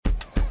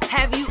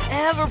Have you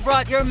ever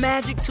brought your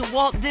magic to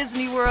Walt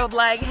Disney World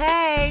like,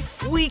 hey,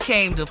 we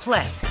came to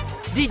play?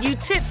 Did you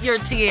tip your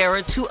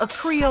tiara to a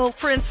Creole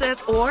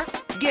princess or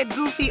get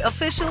goofy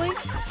officially?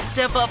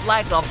 Step up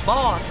like a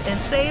boss and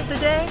save the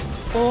day?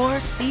 Or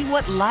see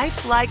what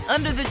life's like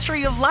under the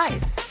tree of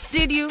life?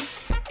 Did you?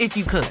 If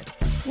you could.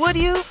 Would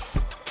you?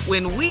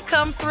 When we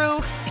come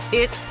through,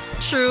 it's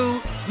true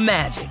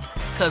magic.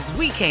 'Cause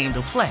we came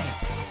to play.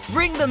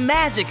 Bring the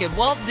magic at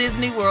Walt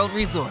Disney World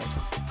Resort.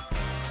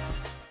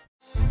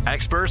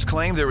 Experts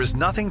claim there is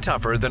nothing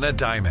tougher than a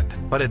diamond.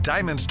 But at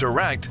Diamonds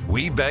Direct,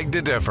 we beg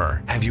to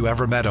differ. Have you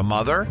ever met a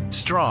mother?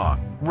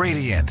 Strong,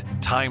 radiant,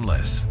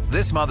 timeless.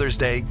 This Mother's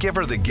Day, give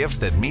her the gift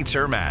that meets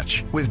her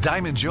match. With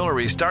diamond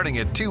jewelry starting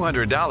at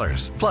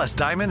 $200. Plus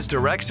Diamonds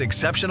Direct's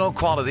exceptional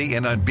quality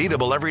and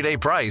unbeatable everyday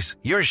price,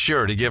 you're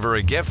sure to give her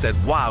a gift that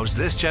wows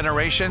this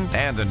generation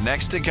and the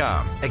next to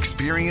come.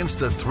 Experience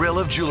the thrill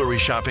of jewelry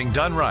shopping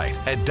done right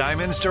at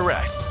Diamonds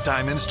Direct.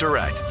 Diamonds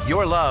Direct.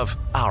 Your love,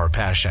 our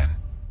passion.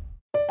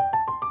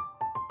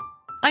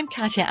 I'm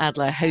Katya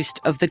Adler, host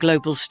of The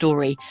Global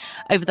Story.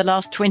 Over the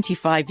last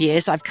 25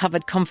 years, I've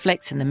covered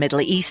conflicts in the Middle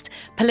East,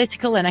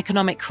 political and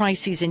economic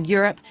crises in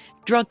Europe,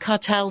 drug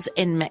cartels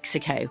in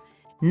Mexico.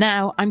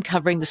 Now I'm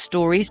covering the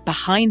stories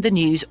behind the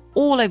news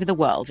all over the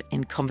world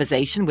in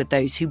conversation with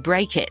those who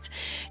break it.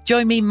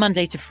 Join me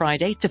Monday to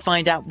Friday to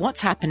find out what's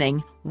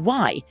happening,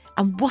 why,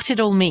 and what it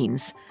all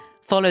means.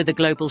 Follow The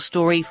Global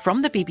Story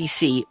from the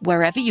BBC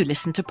wherever you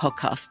listen to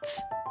podcasts.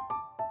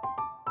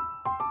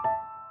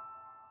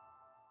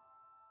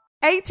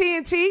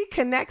 AT&T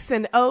connects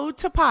an ode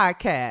to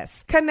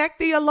podcasts. Connect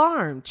the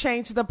alarm.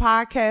 Change the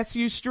podcast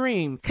you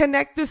stream.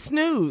 Connect the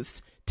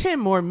snooze. 10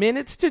 more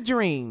minutes to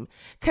dream.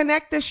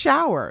 Connect the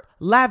shower.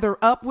 Lather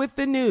up with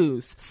the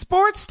news.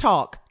 Sports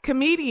talk,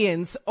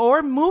 comedians,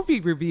 or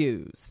movie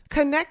reviews.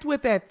 Connect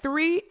with that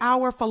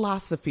 3-hour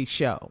philosophy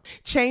show.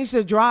 Change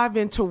the drive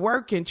into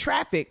work in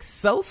traffic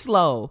so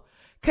slow.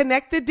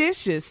 Connect the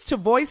dishes to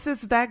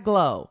voices that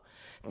glow.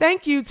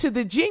 Thank you to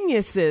the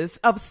geniuses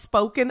of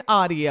spoken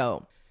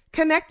audio.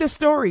 Connect the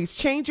stories,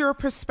 change your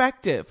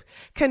perspective.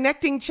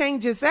 Connecting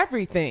changes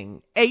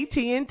everything.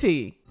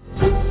 AT&T.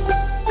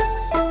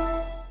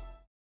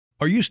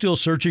 Are you still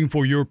searching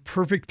for your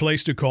perfect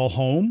place to call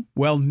home?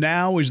 Well,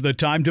 now is the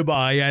time to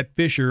buy at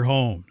Fisher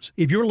Homes.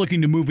 If you're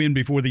looking to move in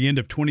before the end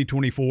of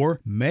 2024,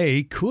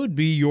 May could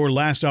be your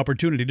last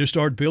opportunity to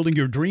start building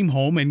your dream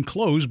home and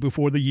close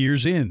before the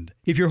year's end.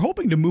 If you're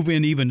hoping to move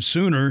in even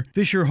sooner,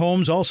 Fisher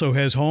Homes also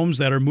has homes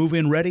that are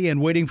move-in ready and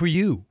waiting for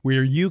you,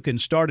 where you can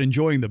start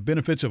enjoying the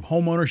benefits of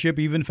homeownership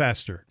even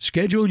faster.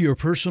 Schedule your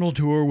personal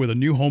tour with a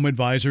new home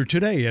advisor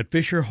today at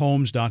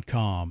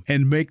FisherHomes.com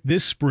and make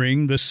this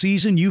spring the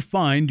season you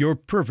find your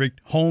perfect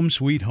home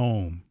sweet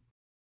home.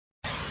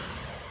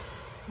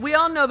 We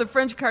all know the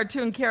French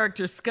cartoon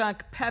character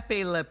skunk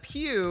Pepe Le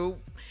Pew.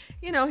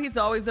 You know, he's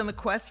always on the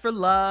quest for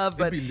love,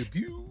 but Pepe Le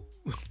Pew.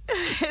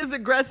 His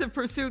aggressive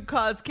pursuit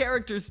caused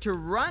characters to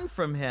run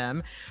from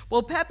him.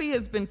 Well, Pepe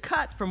has been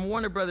cut from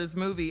Warner Brothers'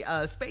 movie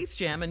Space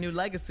Jam: A New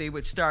Legacy,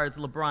 which stars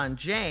LeBron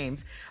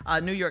James.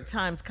 New York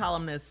Times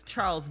columnist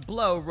Charles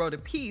Blow wrote a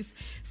piece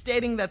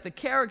stating that the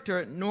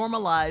character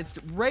normalized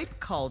rape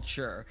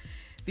culture.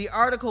 The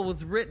article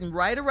was written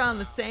right around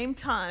the same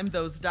time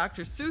those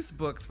Dr. Seuss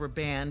books were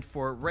banned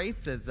for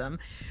racism.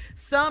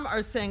 Some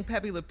are saying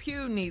Pepe Le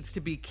Pew needs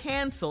to be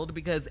canceled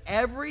because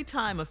every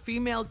time a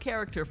female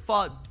character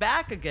fought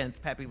back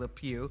against Pepe Le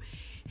Pew,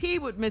 he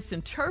would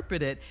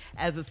misinterpret it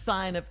as a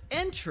sign of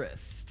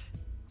interest.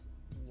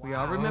 Wow. We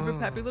all remember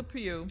Pepe Le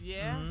Pew.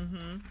 Yeah.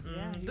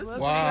 Yeah.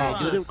 Wow. You can't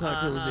do them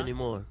cartoons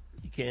anymore.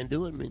 You can't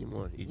do them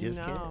anymore. You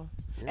just can't.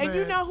 And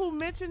you know who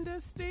mentioned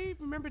this, Steve?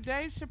 Remember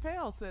Dave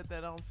Chappelle said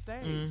that on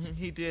stage. Mm-hmm,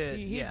 he did.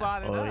 He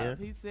brought it up. Yeah?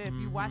 He said if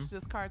you watch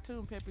this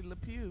cartoon, Pepe Le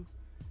Pew,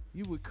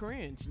 you would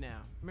cringe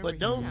now. Remember,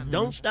 but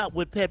don't stop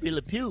with Pepe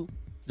Le Pew.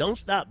 Don't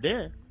stop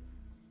there.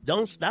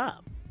 Don't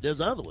stop. There's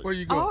other ones. Where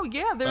you going? Oh,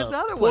 yeah, there's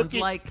other ones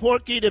like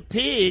Porky the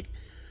Pig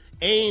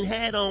ain't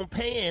had on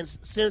pants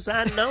since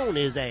I known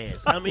his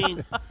ass. I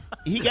mean,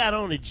 he got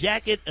on a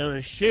jacket and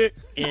a shirt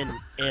and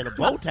a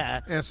bow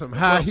tie. And some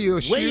high heel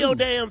shoes. Where your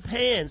damn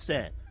pants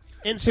at?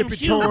 And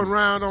tippy-toeing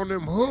around on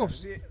them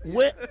hoofs.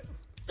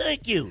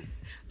 Thank you.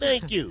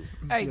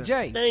 Hey,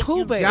 Jay, Thank Pooh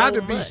you Bear. Got so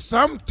to be much.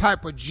 some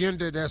type of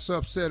gender that's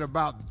upset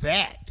about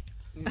that.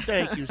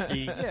 Thank you,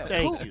 Steve. Yeah,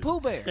 Thank you.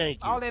 Pooh Bear. Thank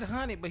you. All that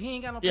honey, but he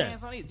ain't got no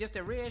pants on either. Just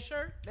that red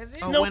shirt. That's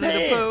it. No Winnie the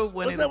pants. Pooh, Winnie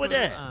What's the up with Pooh.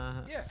 that?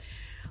 Yeah.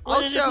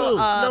 Winnie the Pooh,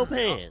 no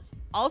pants.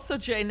 Also,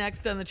 Jay,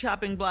 next on the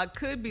chopping block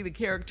could be the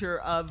character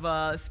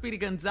of Speedy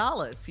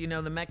Gonzalez, you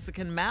know, the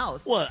Mexican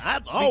mouse. Well,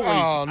 I've always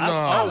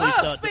I love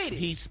thought that Speedy.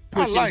 he's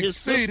pushing like his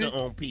Speedy. sister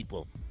on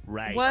people.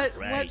 Right. What,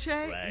 right,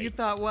 Jay? right. You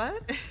thought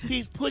what?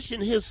 He's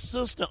pushing his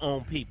sister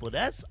on people.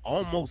 That's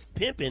almost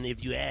pimping,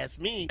 if you ask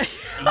me.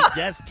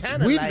 That's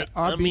kind of like,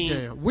 I'll be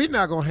damned. We're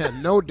not going to have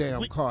no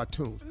damn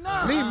cartoons.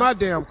 Leave my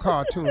damn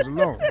cartoons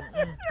alone.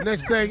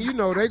 Next thing you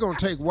know, they're going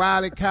to take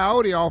Wile E.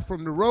 Coyote off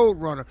from the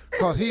Roadrunner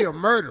because he a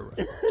murderer.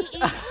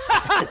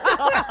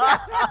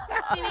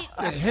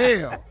 The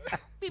hell.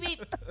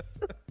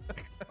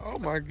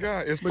 my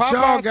God! Is But Popeye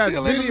y'all got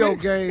still in the video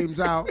mix? games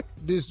out.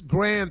 This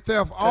Grand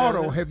Theft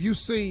Auto. Have you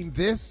seen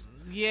this?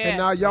 Yeah. And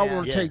now y'all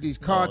want to Yeah. take these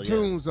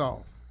cartoons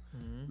off.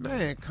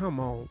 Man, come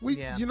on.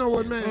 You know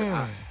what,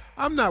 man?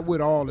 I'm not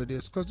with all of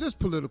this because this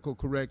political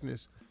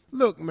correctness.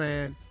 Look,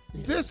 man,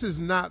 this is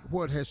not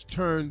what has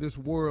turned this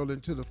world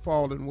into the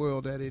fallen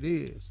world that it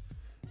is.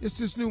 It's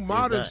this new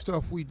modern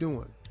stuff we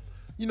doing.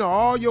 You know,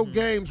 all your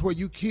games where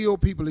you kill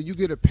people and you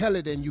get a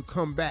pellet and you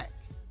come back.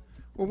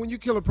 Well, when you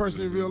kill a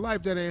person in real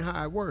life, that ain't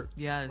how it works.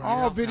 Yeah, you all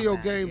don't come video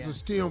back, games yeah. are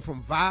stemmed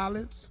from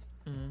violence.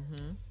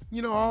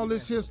 You know, all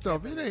this here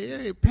stuff. It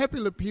ain't Pepe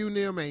Le Pew and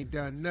them ain't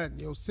done nothing.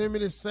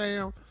 Yosemite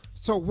Sam.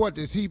 So what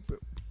does he,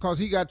 because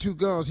he got 2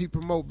 guns, he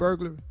promote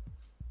burglary?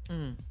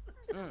 Ain't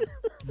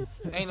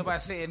nobody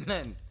saying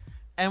nothing.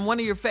 And one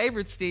of your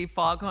favorites, Steve,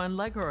 Foghorn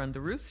Leghorn, the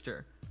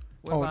rooster.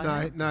 What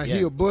about him? Now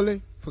he a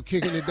bully for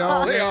kicking the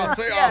dog?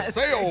 I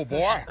say, old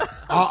boy.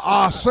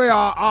 I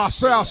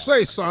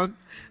say, son.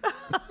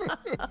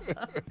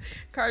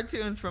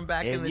 Cartoons from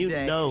back in And the you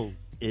day. know,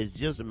 it's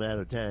just a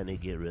matter of time they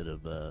get rid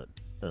of.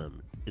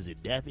 Is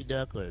it Daffy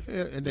Duck or?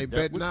 Yeah, and they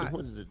Duck? bet What not.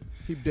 is it?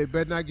 They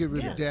better not get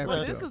rid of Daffy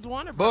well, Duck. This is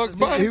Warner Bugs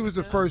Brothers. Bunny. He was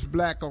the first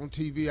black on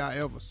TV I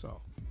ever saw.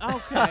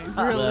 Okay,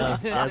 really? Well,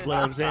 that's what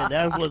I'm saying.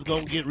 That's what's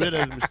gonna get rid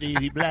of him, Steve.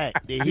 He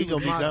black. Then he was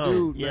gonna be my gone.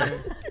 dude, yeah.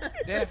 man.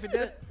 Daffy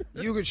Duck.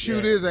 You could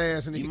shoot his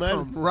ass and he You might-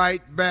 come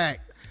right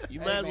back.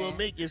 You might as well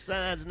make your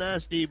signs now,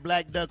 Steve.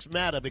 Black Ducks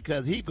matter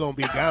because he gonna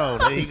be gone.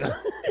 There you go.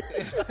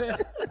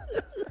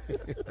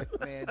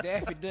 Man,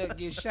 Daffy Duck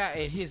get shot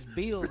and his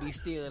bill be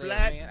still there,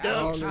 Black man.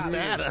 Ducks I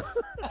matter.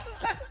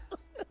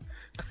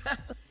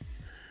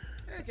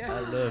 That's- I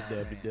love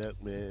Daffy Duck,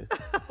 man.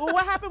 Well,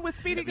 what happened with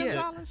Speedy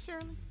Gonzalez,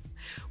 Shirley?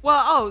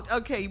 Well,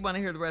 okay, you want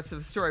to hear the rest of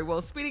the story.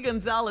 Well, Speedy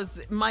Gonzalez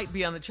might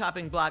be on the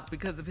chopping block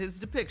because of his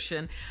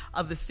depiction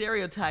of the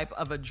stereotype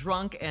of a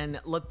drunk and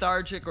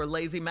lethargic or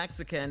lazy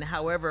Mexican.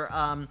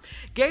 However,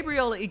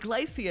 Gabriel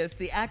Iglesias,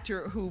 the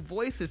actor who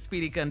voices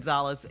Speedy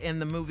Gonzalez in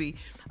the movie,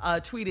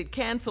 tweeted,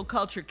 "Cancel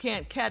culture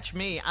can't catch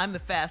me. I'm the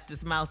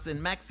fastest mouse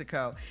in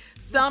Mexico."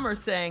 Some are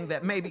saying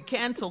that maybe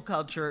cancel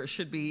culture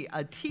should be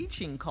a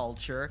teaching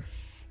culture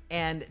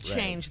and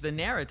change the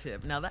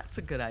narrative. Now, that's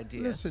a good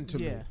idea. Listen to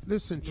me.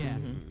 Listen to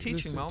me. Teaching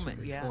Listen to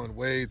moment, me. yeah. Going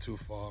way too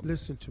far.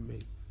 Listen to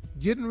me.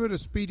 Getting rid of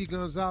Speedy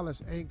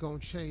Gonzalez ain't gonna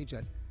change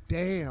a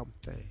damn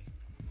thing.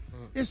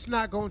 It's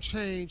not gonna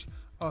change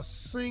a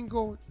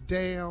single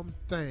damn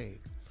thing.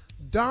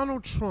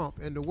 Donald Trump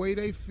and the way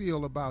they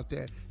feel about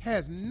that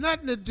has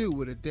nothing to do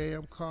with a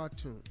damn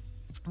cartoon.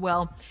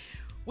 Well,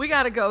 we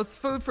got to go.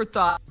 Food for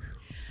thought.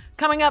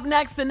 Coming up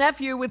next, the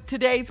nephew with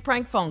today's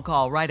prank phone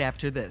call right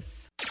after this.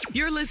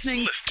 You're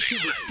listening to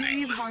the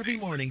Steve Harvey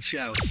Morning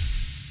Show.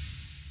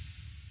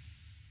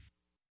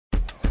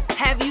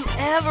 Have you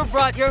ever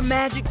brought your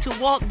magic to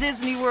Walt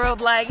Disney World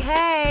like,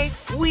 hey,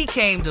 we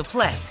came to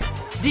play?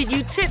 Did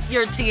you tip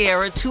your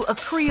tiara to a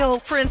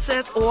Creole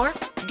princess or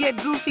get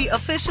goofy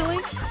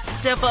officially?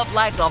 Step up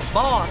like a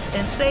boss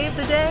and save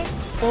the day?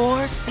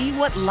 Or see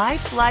what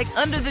life's like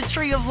under the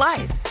tree of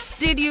life?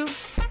 Did you?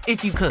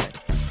 If you could.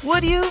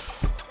 Would you?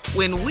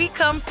 When we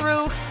come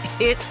through,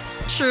 it's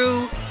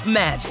true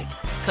magic.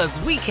 'Cause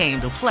we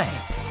came to play.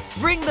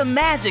 Bring the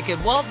magic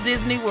at Walt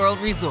Disney World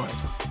Resort.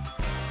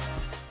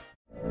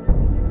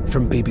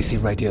 From BBC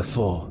Radio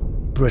 4,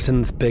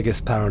 Britain's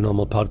biggest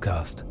paranormal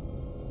podcast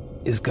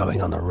is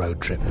going on a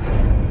road trip.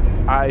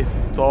 I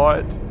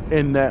thought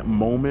in that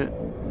moment,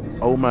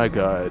 oh my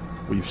God,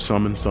 we've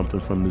summoned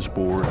something from this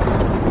board.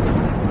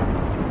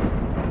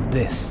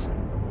 This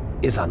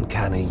is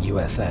Uncanny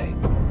USA.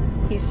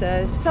 He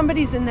says,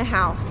 somebody's in the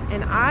house,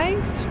 and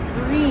I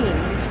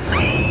screamed.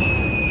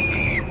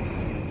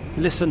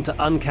 Listen to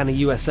Uncanny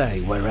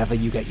USA wherever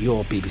you get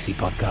your BBC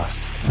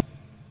podcasts,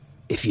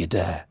 if you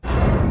dare.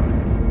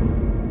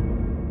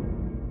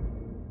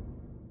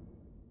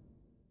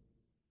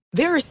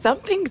 There are some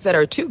things that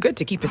are too good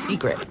to keep a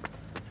secret.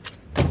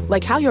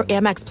 Like how your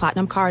Amex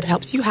Platinum card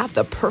helps you have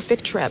the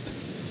perfect trip.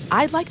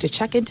 I'd like to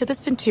check into the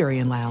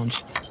Centurion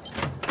Lounge.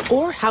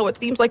 Or how it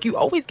seems like you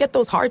always get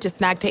those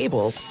hard-to-snag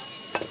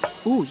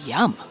tables. Ooh,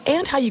 yum.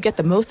 And how you get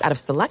the most out of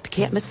select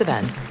can't-miss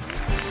events.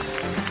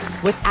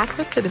 With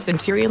access to the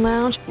Centurion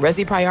Lounge,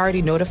 Resi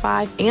Priority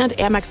Notify, and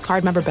Amex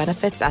card member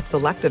benefits at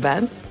select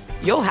events,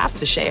 you'll have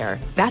to share.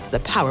 That's the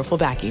powerful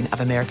backing of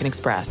American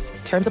Express.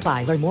 Terms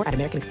apply. Learn more at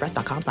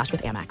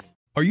americanexpress.com/withAmex.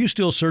 Are you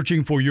still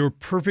searching for your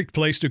perfect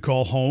place to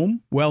call home?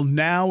 Well,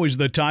 now is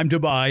the time to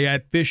buy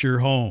at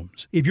Fisher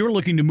Homes. If you're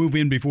looking to move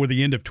in before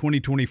the end of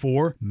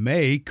 2024,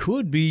 May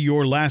could be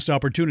your last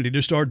opportunity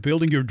to start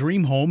building your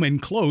dream home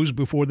and close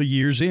before the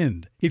year's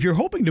end. If you're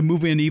hoping to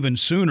move in even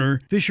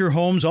sooner, Fisher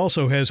Homes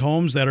also has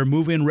homes that are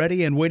move-in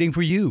ready and waiting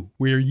for you,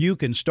 where you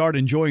can start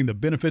enjoying the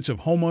benefits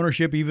of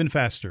homeownership even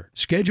faster.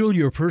 Schedule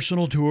your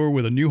personal tour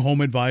with a new home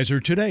advisor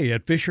today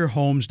at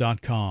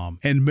FisherHomes.com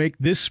and make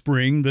this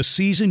spring the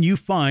season you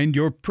find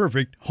your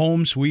perfect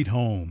home sweet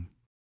home.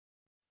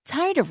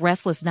 Tired of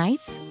restless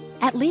nights?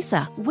 At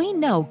Leesa, we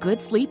know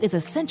good sleep is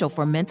essential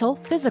for mental,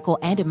 physical,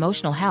 and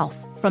emotional health.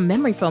 From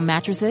memory foam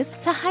mattresses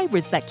to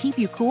hybrids that keep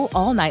you cool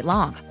all night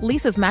long,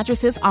 Leesa's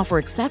mattresses offer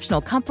exceptional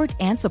comfort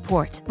and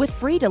support with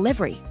free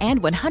delivery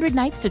and 100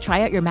 nights to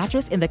try out your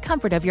mattress in the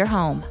comfort of your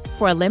home.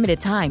 For a limited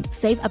time,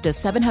 save up to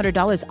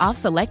 $700 off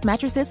select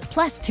mattresses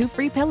plus 2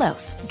 free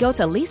pillows. Go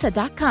to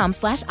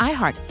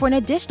leesa.com/iHeart for an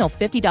additional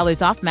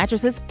 $50 off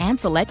mattresses and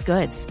select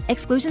goods.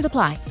 Exclusions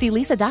apply. See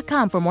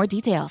leesa.com for more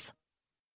details.